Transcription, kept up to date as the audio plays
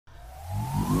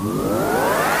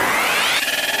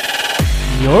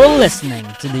You're listening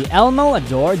to the Elmo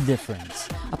Ador Difference,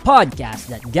 a podcast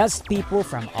that gets people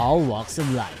from all walks of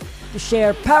life to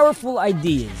share powerful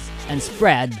ideas and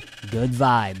spread good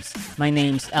vibes. My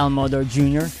name's Elmo Ador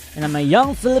Jr., and I'm a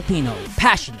young Filipino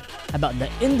passionate about the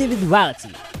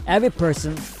individuality every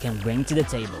person can bring to the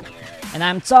table. And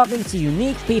I'm talking to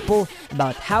unique people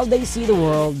about how they see the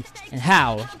world and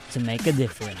how to make a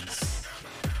difference.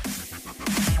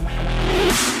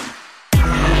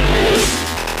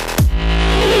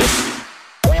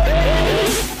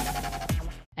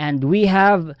 And we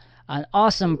have an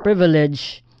awesome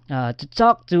privilege to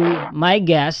talk to my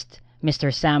guest,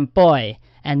 Mr. Sam Poi.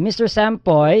 And Mr. Sam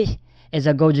Poi is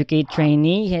a Goducate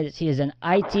trainee. He is an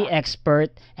IT expert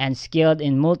and skilled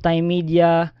in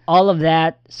multimedia, all of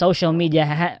that, social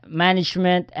media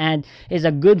management, and is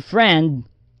a good friend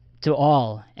to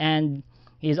all. And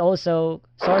he's also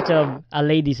sort of a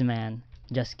ladies' man.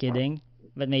 Just kidding,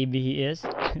 but maybe he is.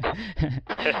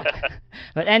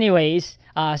 But anyways,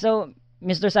 so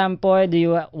Mr. Sampoy, do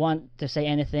you want to say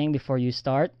anything before you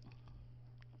start?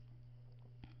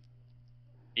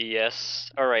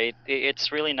 Yes. All right.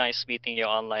 It's really nice meeting you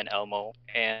online, Elmo.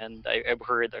 And I've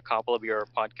heard a couple of your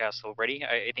podcasts already.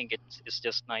 I think it's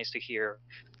just nice to hear,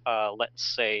 let's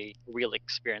say, real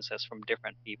experiences from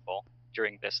different people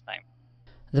during this time.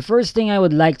 The first thing I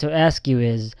would like to ask you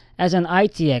is, as an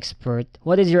IT expert,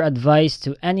 what is your advice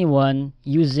to anyone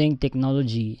using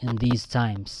technology in these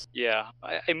times? Yeah.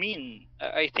 I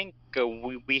think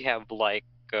we have like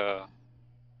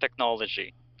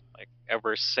technology, like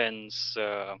ever since,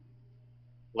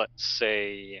 let's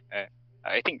say,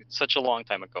 I think it's such a long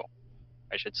time ago.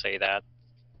 I should say that.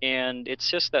 And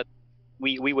it's just that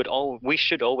we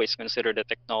should always consider that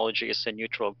technology is a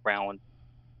neutral ground.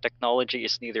 Technology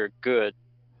is neither good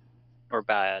nor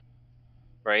bad,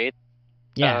 right?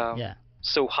 Yeah, um, yeah.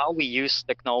 so how we use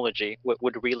technology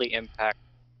would really impact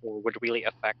or would really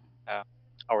affect uh,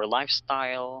 our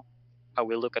lifestyle, how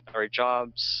we look at our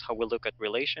jobs, how we look at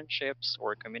relationships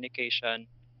or communication.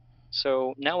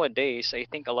 So nowadays, I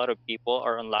think a lot of people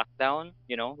are on lockdown,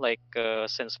 like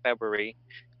since February,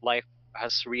 life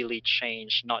has really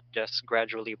changed, not just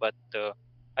gradually, but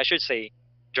I should say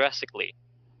drastically.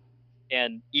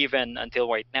 And even until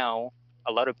right now,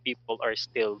 a lot of people are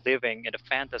still living in a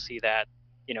fantasy that,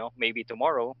 maybe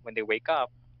tomorrow when they wake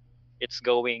up, it's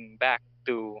going back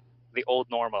to the old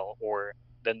normal or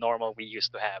the normal we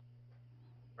used to have,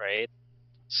 right?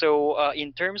 So,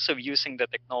 in terms of using the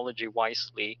technology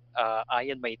wisely, I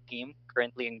and my team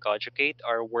currently in Goducate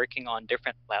are working on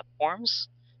different platforms,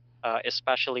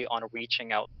 especially on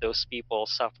reaching out those people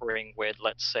suffering with,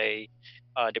 let's say,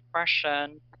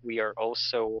 depression. We are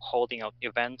also holding out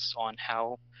events on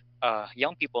how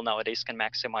young people nowadays can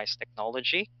maximize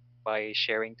technology by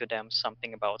sharing to them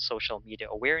something about social media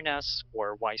awareness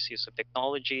or wise use of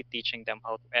technology, teaching them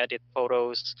how to edit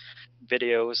photos,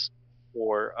 videos,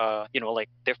 or like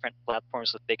different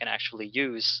platforms that they can actually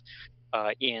use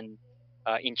in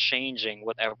changing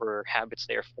whatever habits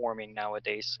they're forming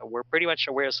nowadays. So we're pretty much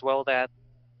aware as well that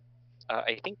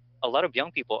I think a lot of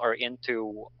young people are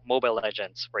into Mobile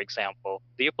Legends, for example.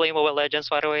 Do you play Mobile Legends,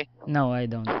 by the way? No, I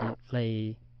don't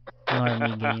play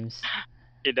normie games.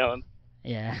 You don't?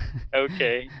 Yeah.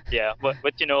 Okay, yeah, but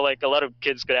like a lot of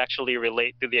kids could actually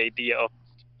relate to the idea of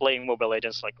playing Mobile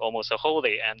Legends like almost a whole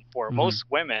day, and for Hmm. most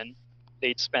women,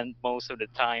 they'd spend most of the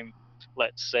time,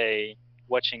 let's say,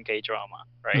 watching K drama,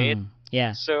 right? Hmm.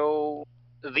 Yeah. So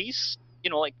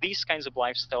like these kinds of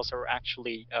lifestyles are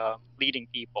actually leading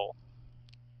people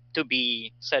to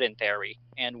be sedentary,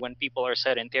 and when people are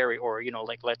sedentary or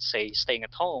like let's say staying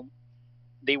at home,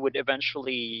 they would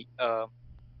eventually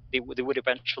they would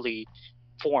eventually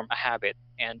form a habit,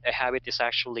 and a habit is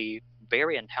actually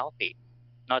very unhealthy,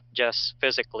 not just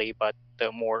physically but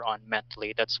more on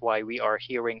mentally. That's why we are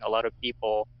hearing a lot of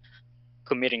people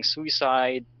committing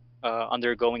suicide,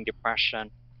 undergoing depression,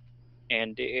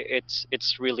 and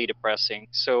it's really depressing.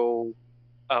 So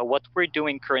what we're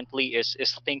doing currently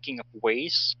is thinking of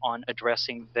ways on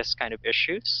addressing this kind of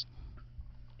issues,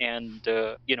 and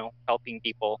helping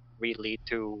people really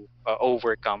to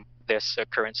overcome this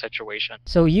current situation.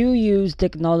 So you use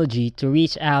technology to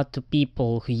reach out to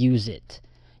people who use it.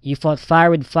 You fought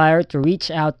fire with fire to reach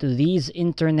out to these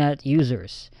internet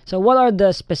users. So what are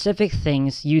the specific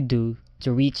things you do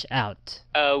to reach out?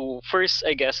 First,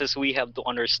 I guess, is we have to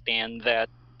understand that,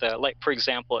 like, for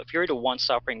example, if you're the one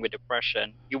suffering with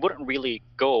depression, you wouldn't really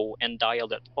go and dial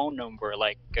that phone number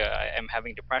like, I'm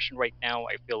having depression right now,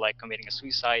 I feel like committing a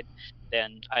suicide.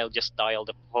 Then I'll just dial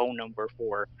the phone number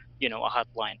for, a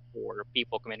hotline for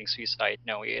people committing suicide.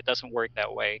 No, it doesn't work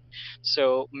that way.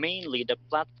 So mainly the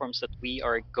platforms that we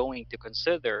are going to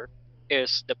consider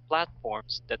is the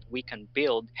platforms that we can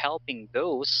build helping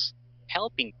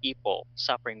people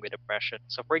suffering with depression.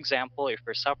 So for example, if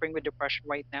you're suffering with depression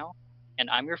right now and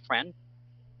I'm your friend,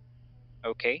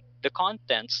 okay, the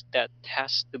contents that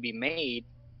has to be made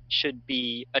should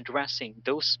be addressing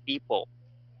those people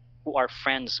who are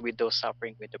friends with those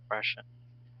suffering with depression.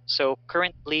 So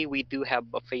currently we do have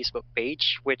a Facebook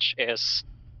page which is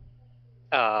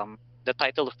the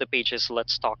title of the page is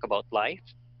Let's Talk About Life.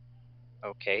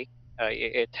 Okay.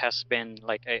 It has been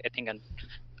like I think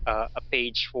a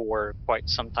page for quite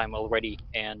some time already,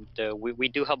 and we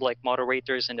do have like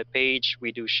moderators in the page.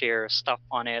 We do share stuff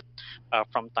on it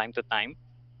from time to time.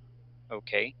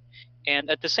 Okay, and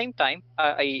at the same time,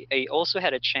 I also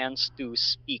had a chance to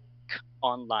speak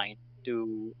online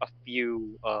to a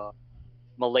few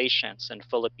Malaysians and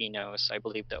Filipinos. I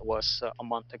believe that was a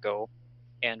month ago.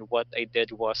 And what I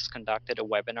did was conducted a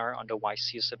webinar on the wise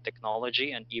use of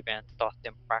technology and even taught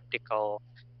them practical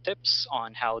tips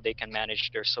on how they can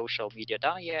manage their social media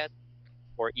diet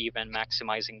or even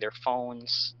maximizing their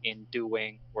phones in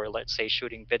doing or let's say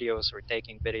shooting videos or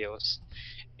taking videos.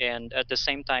 And at the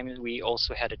same time, we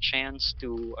also had a chance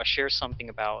to share something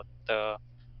about the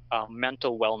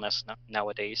mental wellness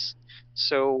nowadays.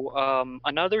 So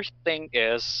another thing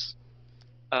is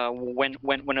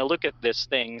when I look at these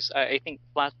things, I think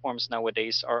platforms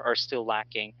nowadays are still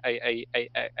lacking.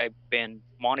 I've been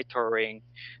monitoring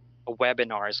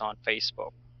webinars on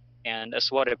Facebook, and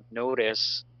as what I've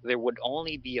noticed, there would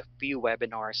only be a few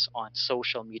webinars on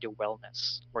social media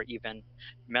wellness or even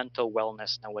mental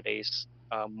wellness nowadays.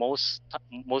 Most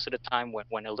of the time,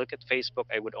 when I look at Facebook,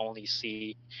 I would only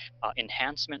see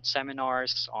enhancement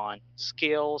seminars on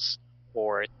skills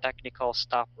or technical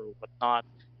stuff or whatnot.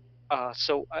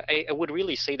 So I would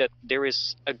really say that there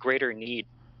is a greater need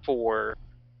for,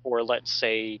 for let's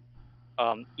say,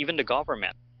 even the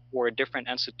government or a different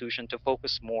institution to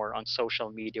focus more on social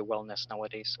media wellness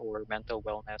nowadays or mental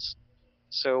wellness.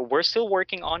 So we're still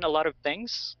working on a lot of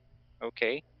things.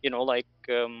 Okay, like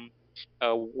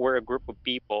we're a group of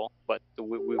people, but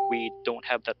we don't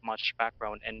have that much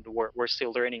background, and we're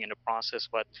still learning in the process.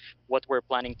 But what we're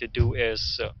planning to do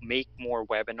is make more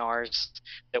webinars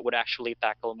that would actually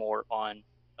tackle more on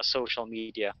social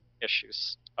media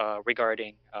issues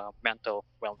regarding mental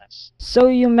wellness. So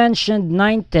you mentioned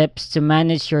 9 tips to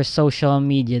manage your social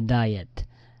media diet.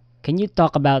 Can you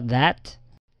talk about that?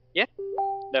 Yeah,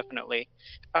 definitely.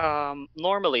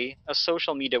 Normally, a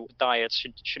social media diet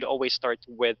should always start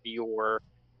with your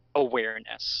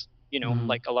awareness. Mhm.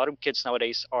 Like a lot of kids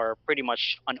nowadays are pretty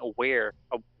much unaware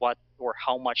of what or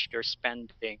how much they're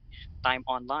spending time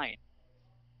online.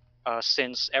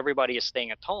 Since everybody is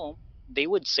staying at home, they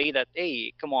would say that,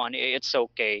 hey, come on, it's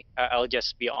okay. I'll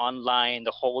just be online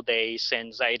the whole day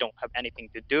since I don't have anything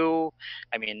to do.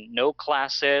 I mean, no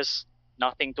classes,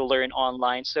 nothing to learn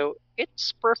online. So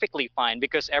it's perfectly fine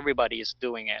because everybody is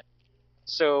doing it.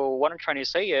 So what I'm trying to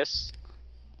say is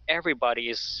everybody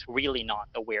is really not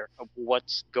aware of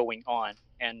what's going on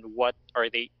and what are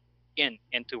they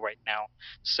into right now.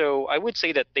 So I would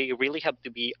say that they really have to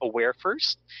be aware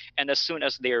first, and as soon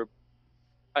as they're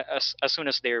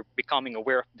becoming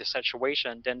aware of the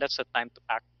situation, then that's the time to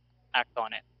act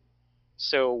on it.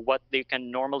 So what they can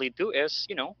normally do is,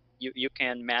 you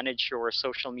can manage your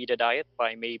social media diet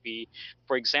by maybe,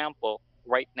 for example,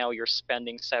 right now you're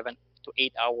spending 7 to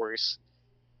 8 hours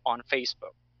on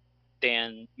Facebook,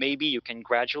 then maybe you can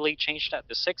gradually change that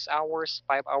to 6 hours,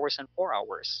 5 hours, and 4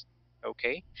 hours.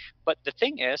 Okay. But the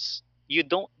thing is, you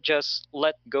don't just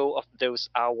let go of those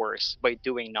hours by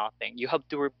doing nothing. You have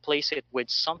to replace it with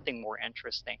something more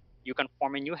interesting. You can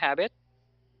form a new habit.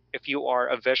 If you are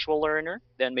a visual learner,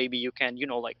 then maybe you can,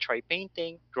 like try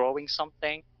painting, drawing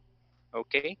something.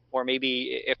 Okay. Or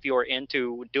maybe if you're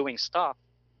into doing stuff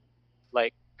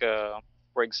like,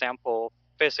 for example,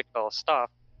 physical stuff,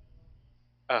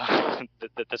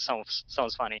 that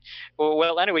sounds funny.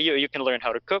 Well, anyway, you can learn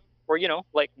how to cook, or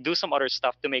like do some other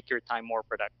stuff to make your time more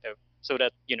productive, so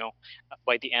that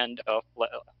by the end of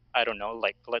I don't know,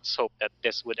 like let's hope that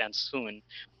this would end soon,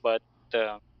 but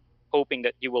uh, hoping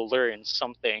that you will learn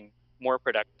something more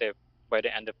productive by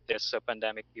the end of this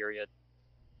pandemic period.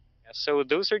 Yeah, so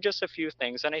those are just a few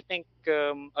things, and I think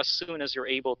as soon as you're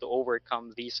able to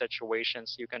overcome these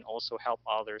situations, you can also help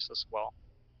others as well.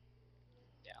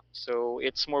 Yeah. So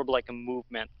it's more of like a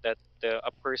movement that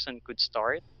a person could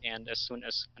start, and as soon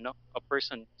as a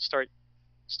person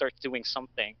starts doing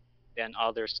something, then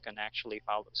others can actually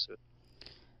follow suit.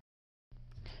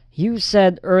 You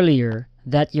said earlier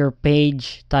that your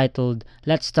page titled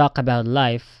Let's Talk About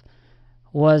Life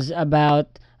was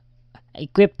about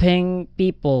equipping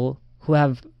people who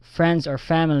have friends or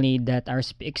family that are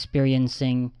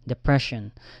experiencing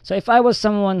depression. So if I was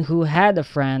someone who had a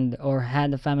friend or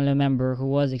had a family member who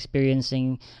was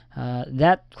experiencing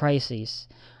that crisis,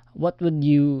 what would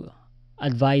you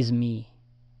advise me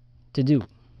to do?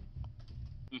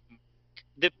 Mhm.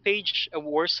 The page,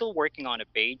 we're still working on a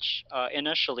page.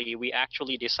 Initially, we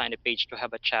actually designed a page to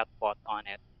have a chatbot on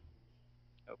it,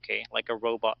 okay, like a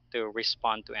robot to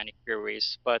respond to any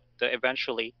queries. But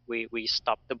eventually, we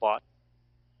stopped the bot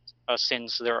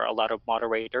since there are a lot of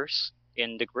moderators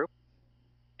in the group,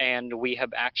 and we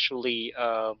have actually,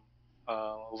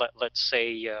 let's say,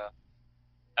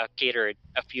 catered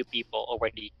a few people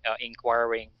already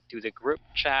inquiring to the group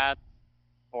chat,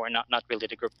 or not really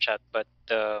the group chat, but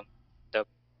the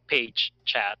page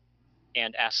chat,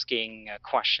 and asking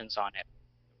questions on it.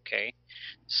 Okay,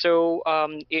 so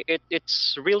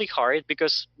it's really hard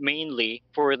because mainly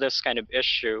for this kind of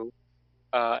issue,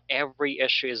 every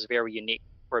issue is very unique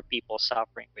for people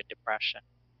suffering with depression,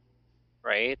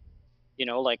 right? You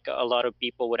know, like a lot of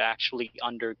people would actually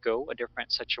undergo a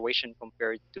different situation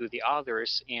compared to the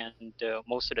others, and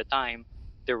most of the time,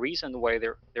 the reason why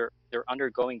they're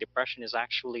undergoing depression is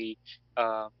actually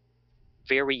uh,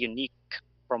 very unique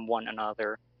from one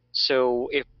another. So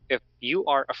if you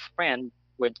are a friend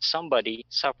with somebody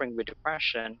suffering with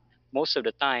depression, most of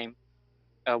the time,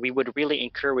 we would really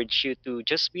encourage you to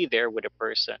just be there with a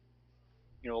person.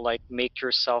 You know, like make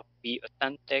yourself be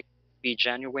authentic, be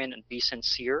genuine, and be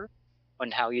sincere on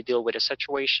how you deal with a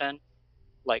situation.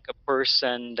 Like a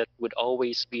person that would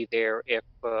always be there if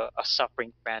a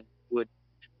suffering friend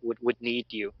would need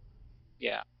you.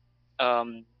 Yeah.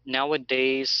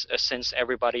 Nowadays, since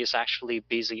everybody is actually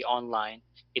busy online,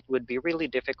 it would be really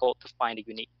difficult to find a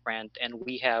unique friend. And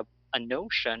we have a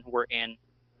notion wherein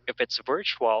if it's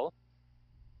virtual,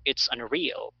 it's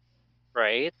unreal,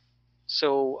 right?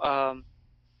 So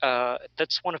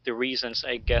that's one of the reasons,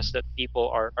 I guess, that people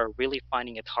are really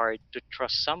finding it hard to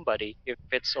trust somebody if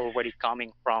it's already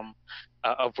coming from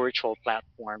a virtual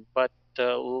platform. But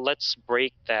let's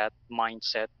break that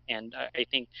mindset. And I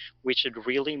think we should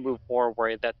really move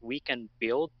forward that we can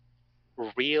build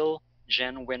real,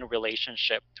 genuine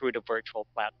relationship through the virtual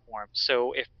platform.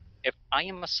 So if I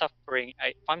am a suffering,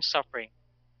 if I'm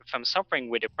suffering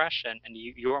with depression, and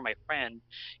you're my friend,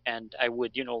 and I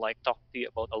would, like talk to you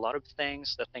about a lot of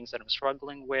things, the things that I'm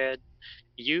struggling with,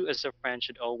 you as a friend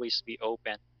should always be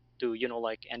open to,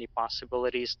 like any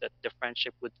possibilities that the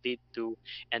friendship would lead to,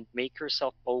 and make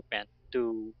yourself open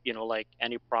to, like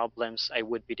any problems I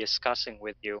would be discussing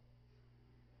with you.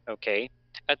 Okay.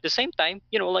 At the same time,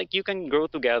 like you can grow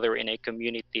together in a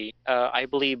community. I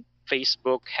believe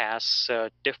Facebook has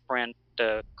different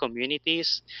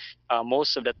communities.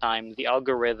 Most of the time, the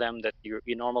algorithm that you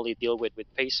normally deal with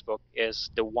Facebook is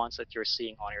the ones that you're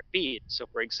seeing on your feed. So,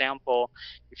 for example,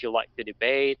 if you like to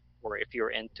debate, or if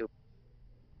you're into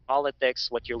politics,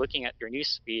 what you're looking at your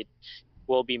news feed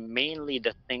will be mainly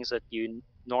the things that you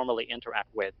normally interact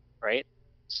with, right?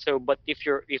 So, but if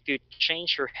you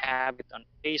change your habit on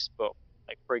Facebook,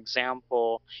 like for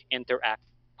example, interact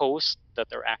posts that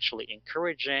are actually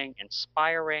encouraging,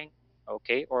 inspiring,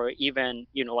 okay, or even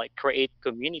like create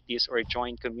communities or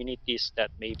join communities that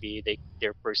maybe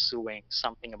they're pursuing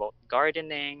something about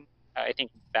gardening. I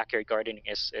think backyard gardening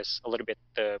is a little bit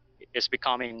is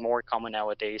becoming more common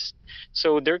nowadays.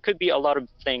 So there could be a lot of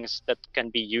things that can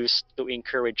be used to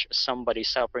encourage somebody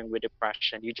suffering with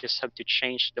depression. You just have to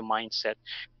change the mindset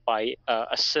by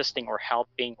assisting or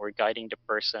helping or guiding the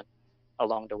person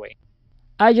along the way.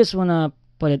 I just want to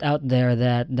put it out there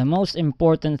that the most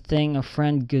important thing a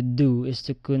friend could do is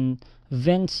to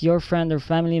convince your friend or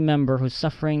family member who's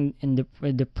suffering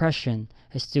with depression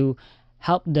is to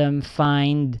help them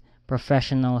find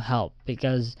professional help,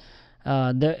 because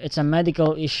it's a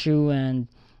medical issue, and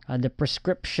the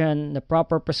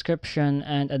proper prescription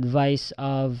and advice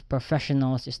of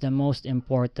professionals is the most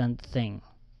important thing.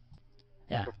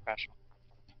 Yeah. Professional.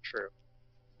 True.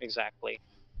 Exactly.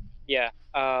 Yeah.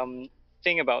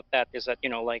 Thing about that is that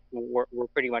like we're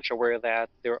pretty much aware that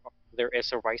there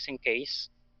is a rising case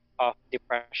of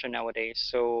depression nowadays.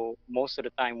 So most of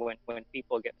the time when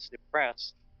people gets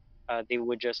depressed, they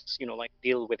would just like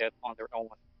deal with it on their own.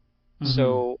 Mm-hmm.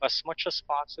 So as much as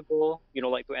possible,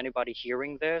 like to anybody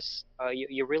hearing this,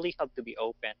 you really have to be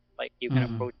open. Like you can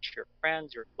Mm-hmm. approach your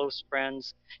friends, your close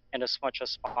friends, and as much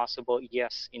as possible,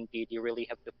 yes, indeed, you really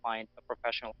have to find a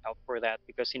professional help for that,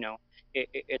 because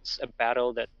it's a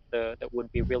battle that would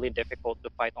be really difficult to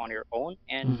fight on your own.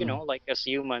 And Mm-hmm. like as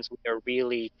humans, we are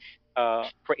really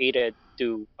created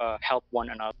to help one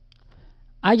another.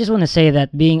 I just want to say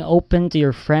that being open to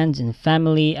your friends and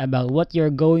family about what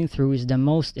you're going through is the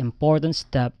most important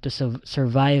step to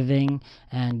surviving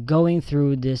and going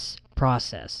through this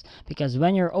process. Because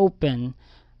when you're open,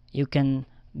 you can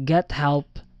get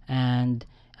help, and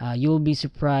you'll be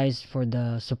surprised for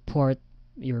the support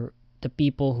the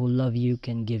people who love you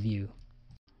can give you.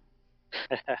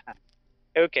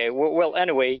 Okay, well,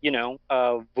 anyway,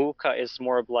 VUCA is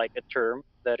more of like a term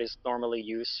that is normally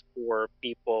used for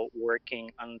people working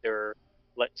under,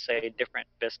 let's say, different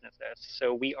businesses.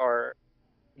 So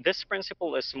this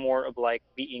principle is more of like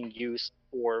being used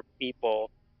for people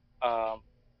um,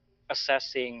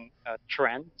 assessing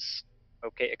trends,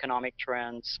 okay, economic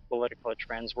trends, political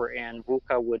trends, wherein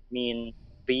VUCA would mean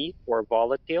V or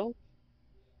volatile,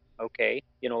 okay,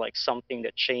 like something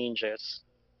that changes,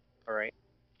 all right,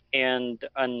 and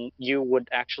you would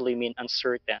actually mean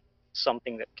uncertain,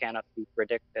 something that cannot be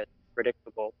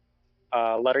predictable.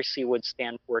 Letter C would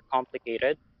stand for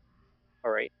complicated,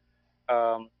 all right.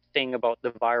 Thing about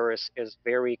the virus is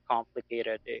very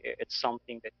complicated. It's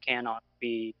something that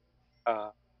uh,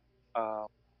 uh,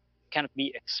 cannot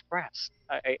be expressed.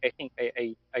 I think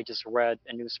I just read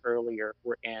a news earlier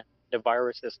wherein the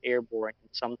virus is airborne and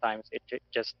sometimes it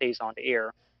just stays on the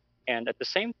air. And at the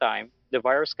same time, the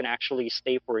virus can actually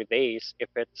stay for days if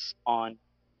it's on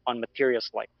materials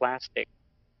like plastic.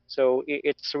 So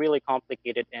it's really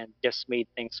complicated and just made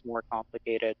things more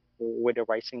complicated with the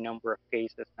rising number of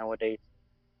cases nowadays.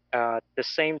 At the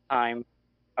same time,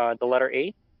 the letter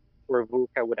A for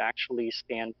VUCA would actually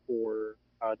stand for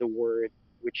the word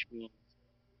which means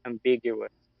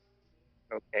ambiguous.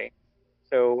 Okay,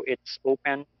 so it's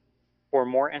open for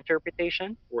more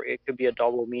interpretation, or it could be a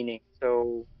double meaning.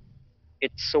 So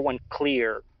it's so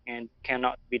unclear and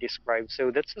cannot be described. So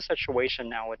that's the situation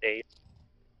nowadays,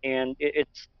 and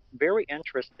it's very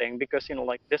interesting because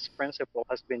like this principle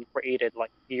has been created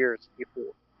like years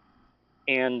before,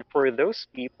 and for those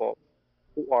people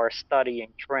who are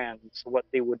studying trends, what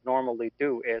they would normally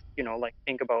do is, like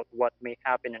think about what may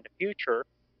happen in the future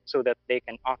so that they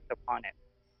can act upon it.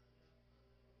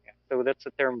 Yeah. So that's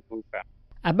the term VUCA.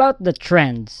 About the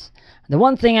trends, the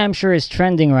one thing I'm sure is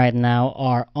trending right now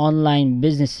are online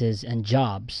businesses and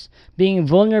jobs. Being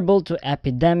vulnerable to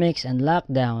epidemics and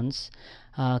lockdowns,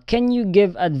 can you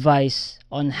give advice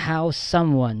on how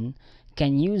someone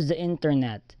can use the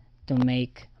internet to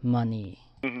make money?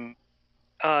 Hmm.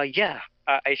 Yeah,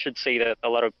 I should say that a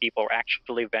lot of people are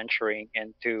actually venturing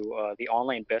into the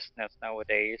online business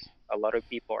nowadays. A lot of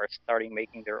people are starting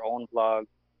making their own blogs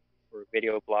or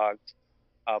video blogs.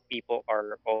 People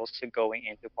are also going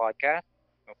into podcasts.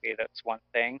 Okay, that's one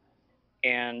thing.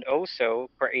 And also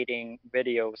creating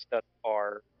videos that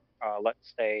are,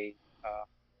 let's say, uh,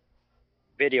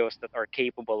 videos that are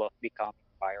capable of becoming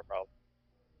viral.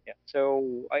 Yeah.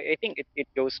 So I think it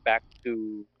goes back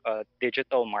to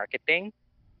digital marketing.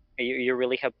 You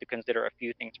really have to consider a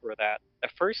few things for that. The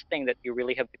first thing that you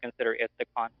really have to consider is the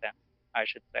content, I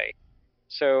should say.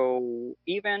 So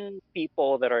even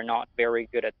people that are not very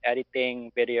good at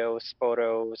editing videos,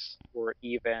 photos, or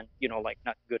even, like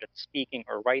not good at speaking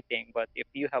or writing, but if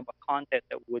you have a content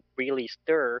that would really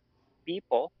stir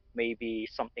people, maybe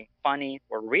something funny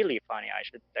or really funny, I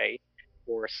should say,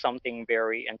 or something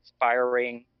very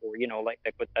inspiring or, like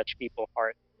that could touch people's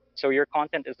heart. So your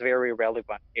content is very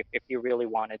relevant if you really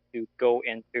wanted to go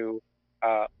into,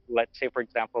 let's say, for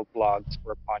example, blogs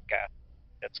or podcasts.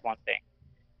 That's one thing.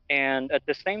 And at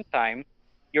the same time,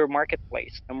 your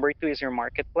marketplace. Number two is your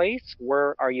marketplace.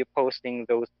 Where are you posting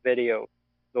those videos,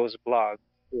 those blogs,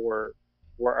 or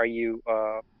where are you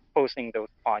posting those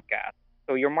podcasts?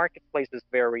 So your marketplace is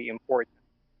very important.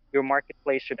 Your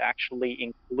marketplace should actually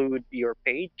include your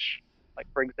page. Like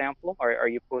for example, are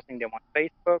you posting them on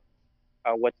Facebook?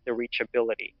 What's the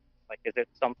reachability? Like, is it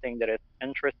something that is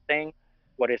interesting?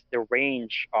 What is the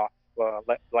range of,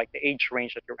 like the age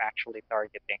range that you're actually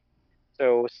targeting?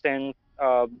 So since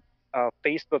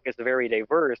Facebook is very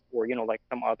diverse, or like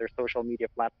some other social media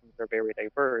platforms are very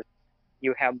diverse,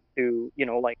 you have to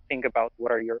like think about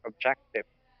what are your objectives,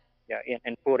 yeah,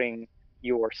 in putting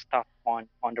your stuff on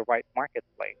the right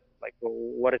marketplace. Like,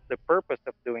 what is the purpose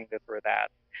of doing this or that?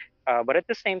 But at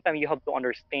the same time, you have to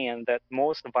understand that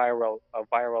most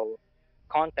viral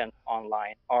content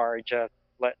online are just,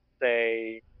 let's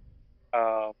say,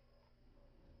 uh,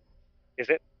 is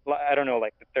it I don't know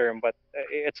like the term, but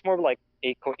it's more like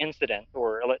a coincidence,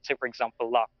 or let's say for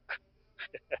example luck.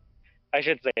 I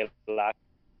should say luck.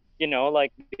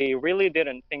 Like they really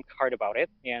didn't think hard about it,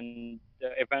 and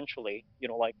eventually,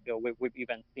 like we've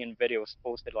even seen videos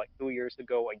posted like 2 years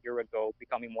ago, a year ago,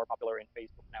 becoming more popular in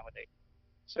Facebook nowadays.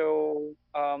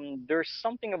 There's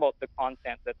something about the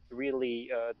content that's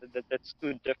really that's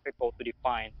too difficult to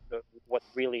define what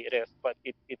really it is, but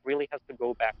it really has to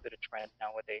go back to the trend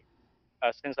nowadays.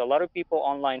 Since a lot of people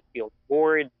online feel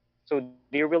bored, so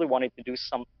they really wanted to do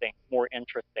something more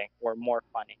interesting or more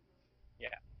funny.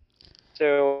 Yeah.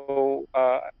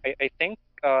 I think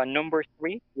number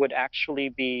three would actually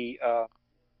be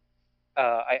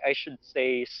I should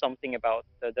say something about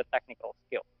the technical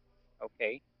skill.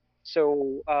 Okay.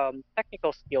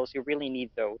 Technical skills, you really need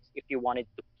those if you wanted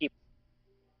to keep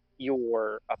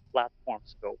your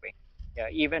platforms going. Yeah,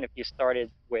 even if you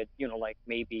started with, like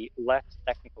maybe less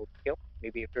technical skill,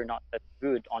 maybe if you're not that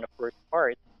good on the first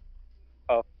part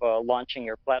of launching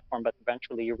your platform, but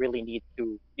eventually you really need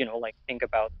to, like think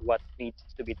about what needs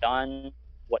to be done,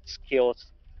 what skills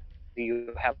do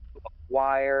you have to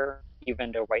acquire,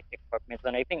 even the right equipment.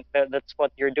 And I think that's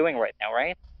what you're doing right now,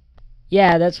 right?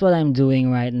 Yeah, that's what I'm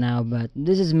doing right now, but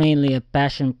this is mainly a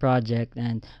passion project,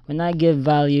 and when I give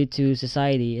value to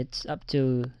society, it's up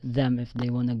to them if they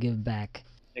want to give back.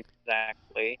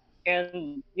 Exactly.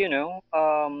 And,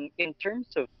 in terms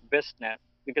of business,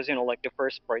 because, like the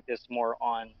first part is more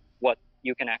on what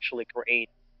you can actually create,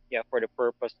 yeah, for the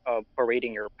purpose of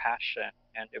parading your passion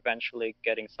and eventually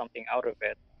getting something out of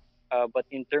it. But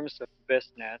in terms of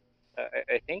business,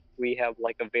 I think we have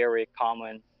like a very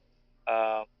common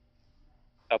uh,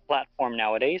 platform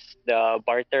nowadays, the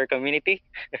barter community.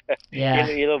 Yeah.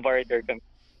 Barter community,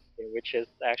 which is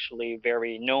actually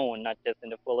very known not just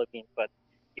in the Philippines, but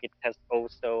it has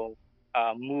also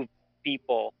moved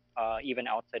people even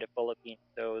outside the Philippines.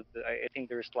 I think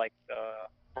there's like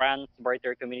France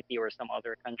barter community or some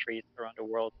other countries around the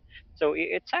world.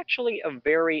 It's actually a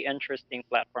very interesting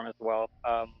platform as well.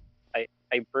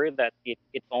 I heard that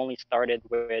it only started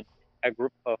with a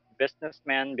group of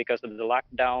businessmen because of the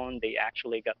lockdown. They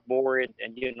actually got bored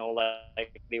and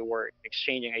like they were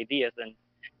exchanging ideas and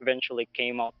eventually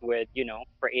came out with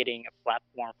creating a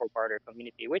platform for barter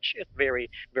community, which is very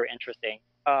interesting.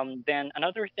 Then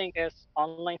another thing is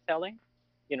online selling,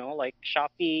 like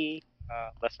Shopee,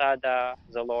 Lazada,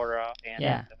 Zalora, and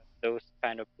Yeah. those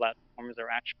kind of platforms are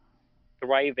actually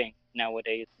thriving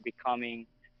nowadays, becoming,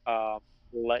 um,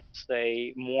 let's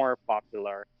say, more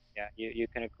popular. Yeah, you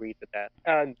can agree to that.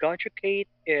 Goducate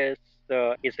is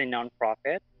a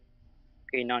nonprofit,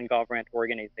 a non-government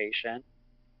organization.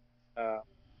 Uh,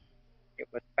 it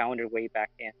was founded way back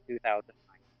in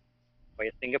 2009 by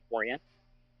a Singaporean,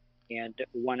 and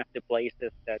one of the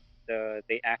places that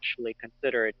they actually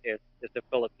considered is the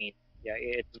Philippines. Yeah,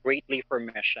 it's greatly for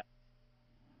mission.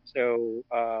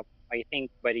 I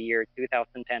think by the year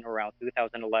 2010, around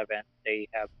 2011, they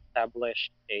have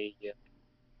established a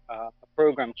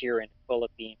program here in the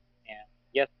Philippines. And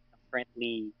yes, I'm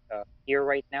currently here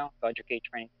right now, Educate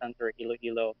Training Center,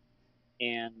 Iloilo.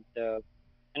 And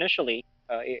initially,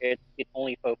 it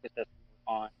only focuses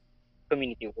on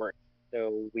community work.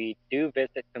 So we do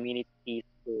visit communities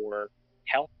for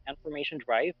health information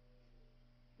drive.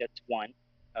 That's one.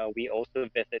 We also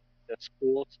visit the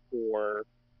schools for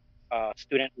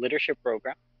student leadership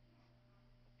program.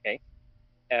 Okay.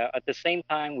 At the same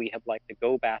time, we have like the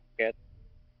Go Basket,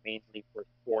 mainly for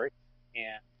sports,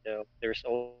 and there's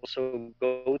also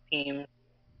Go teams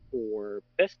for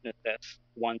businesses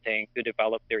wanting to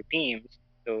develop their teams.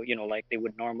 Like they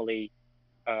would normally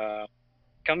uh,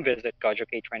 come visit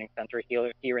Goducate Training Center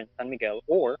here in San Miguel,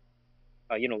 or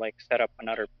like set up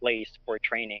another place for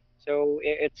training.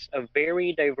 It's a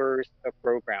very diverse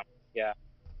program. Yeah.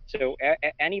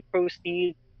 Any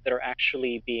proceeds that are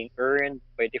actually being earned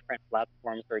by different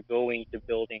platforms are going to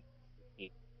building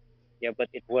community. Yeah, but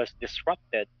it was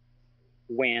disrupted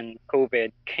when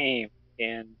COVID came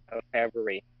in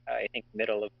February. I think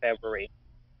middle of February.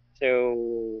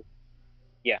 So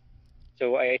yeah,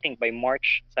 I think by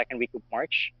March, second week of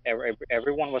March,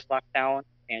 everyone was locked down,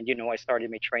 and I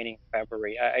started my training in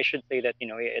February. I should say that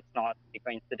it's not a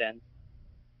coincidence.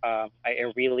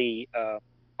 I really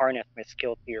harness my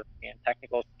skills here in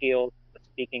technical skills,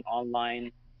 speaking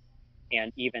online,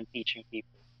 and even teaching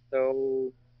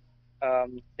people.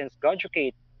 Since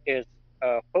Goducate is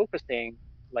focusing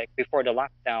like before the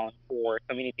lockdown for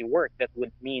community work, that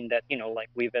would mean that like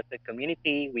we visit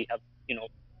community, we have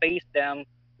face them,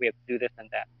 we have to do this and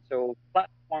that. So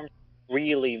platforms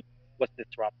really was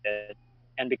disrupted,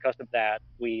 and because of that,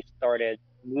 we started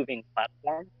moving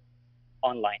platforms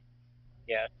online.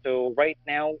 Yeah. So right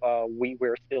now,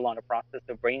 we're still on the process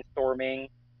of brainstorming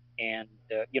and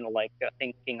like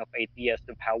thinking of ideas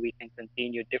of how we can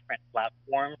continue different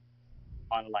platforms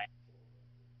online.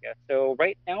 Yeah. So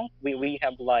right now we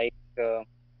have like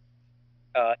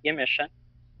emission.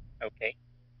 Okay.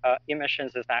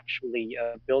 emissions is actually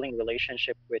building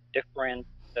relationship with different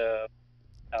uh,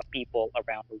 people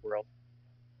around the world.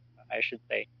 I should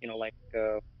say, like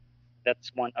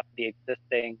that's one of the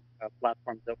existing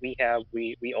platforms that we have.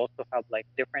 We also have like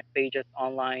different pages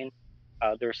online.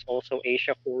 There's also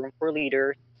Asia Forum for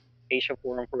Leaders. Asia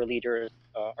Forum for Leaders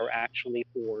are actually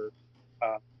for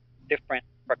uh, different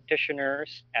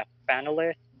practitioners as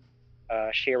panelists,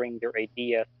 sharing their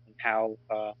ideas on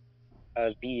how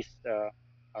these,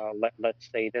 let's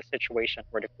say, this situation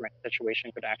or the current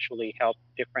situation could actually help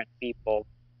different people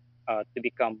to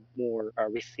become more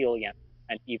resilient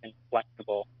and even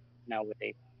flexible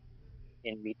nowadays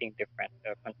in meeting different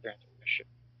concerns or issues.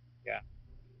 Yeah.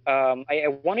 I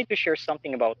wanted to share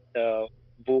something about the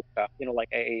VUCA. Like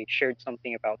I shared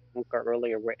something about VUCA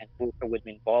earlier, where and VUCA would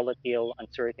mean volatile,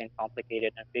 uncertain,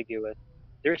 complicated, ambiguous.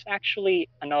 There's actually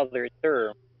another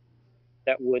term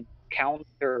that would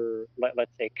counter,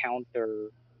 let's say, counter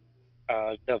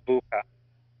the VUCA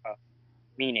uh,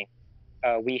 meaning.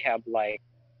 We have like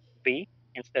V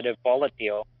instead of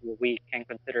volatile. We can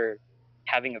consider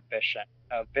having a vision.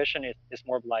 Vision is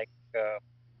more of like a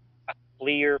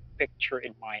clear picture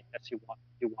in mind as you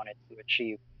wanted to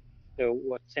achieve. So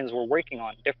since we're working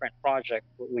on different projects,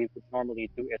 what we would normally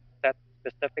do is set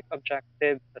specific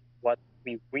objectives. That's what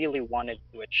we really wanted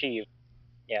to achieve.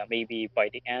 Yeah, maybe by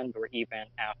the end or even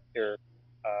after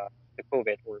the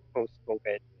COVID or post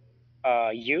COVID.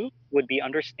 You would be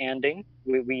understanding.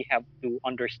 We have to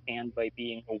understand by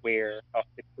being aware of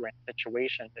the current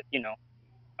situation that,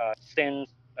 since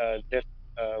this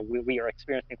we are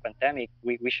experiencing pandemic,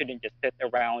 we shouldn't just sit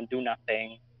around, do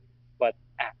nothing, but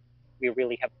act. We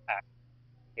really have to act.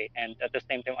 Okay, and at the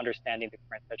same time, understanding the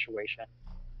current situation.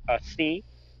 C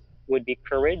would be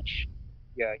courage.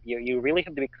 Yeah, you really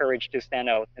have to be courage to stand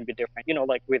out and be different.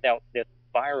 Like without this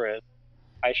virus,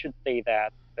 I should say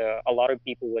that a lot of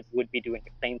people would be doing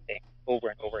the same thing over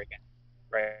and over again,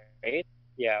 right?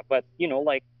 Yeah, but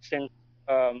like since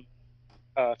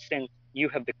you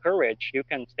have the courage, you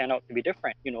can stand out to be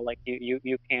different. Like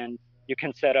you can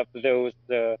set up those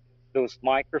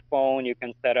microphone, you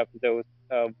can set up those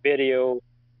video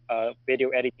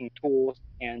editing tools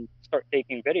and start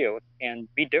taking videos and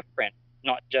be different,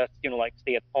 not just like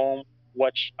stay at home,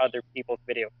 watch other people's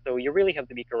videos. So you really have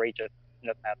to be courageous in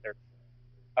that matter.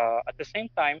 At the same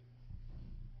time,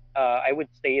 I would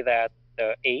say that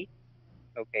the A,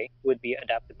 okay, would be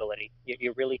adaptability.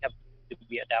 You really have to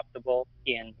be adaptable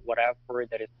in whatever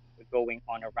that is going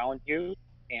on around you,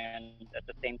 and at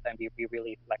the same time, be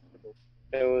really flexible.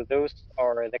 So those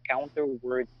are the counter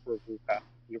words for VUCA.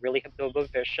 You really have to have a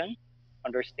vision,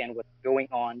 understand what's going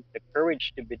on, the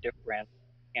courage to be different,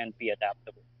 and be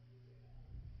adaptable.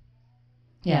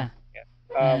 Yeah. Yeah.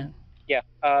 And Yeah.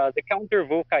 The counter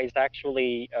VUCA is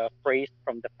actually a phrase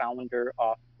from the founder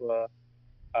of the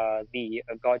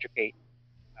Goducate.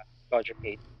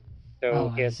 So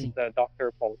oh, I it's see.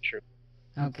 Dr. Paul Chu.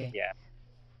 Okay. Yeah.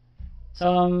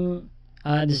 So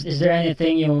is there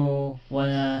anything you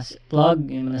wanna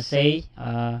plug? You wanna say?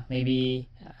 Maybe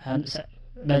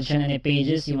mention any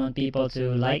pages you want people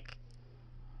to like?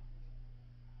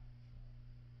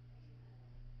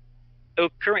 So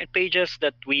current pages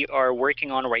that we are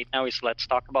working on right now is Let's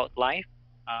Talk About Life,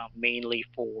 mainly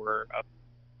for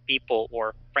people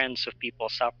or friends of people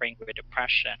suffering with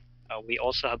depression. We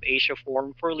also have Asia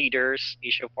Forum for Leaders,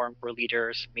 Asia Forum for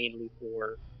Leaders mainly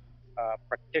for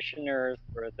practitioners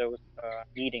or those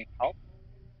needing help.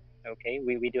 Okay,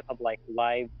 we do have like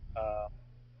live uh,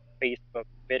 Facebook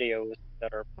videos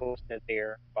that are posted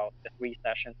there about the 3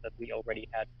 sessions that we already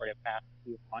had for the past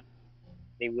few months.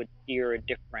 They would hear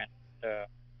different uh,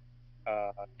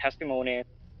 testimonies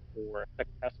or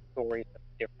success stories of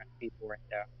different people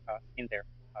in there.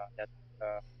 That's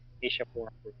Asia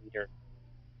Forum for Leaders.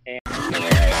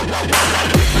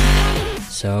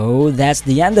 So that's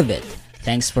the end of it.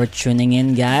 Thanks for tuning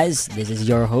in, guys. This is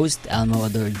your host, Elmo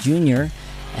Ador Jr.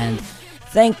 And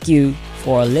thank you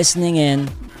for listening in.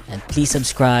 And please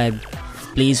subscribe.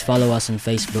 Please follow us on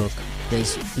Facebook.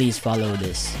 Please follow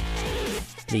this.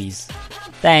 Please.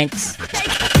 Thanks.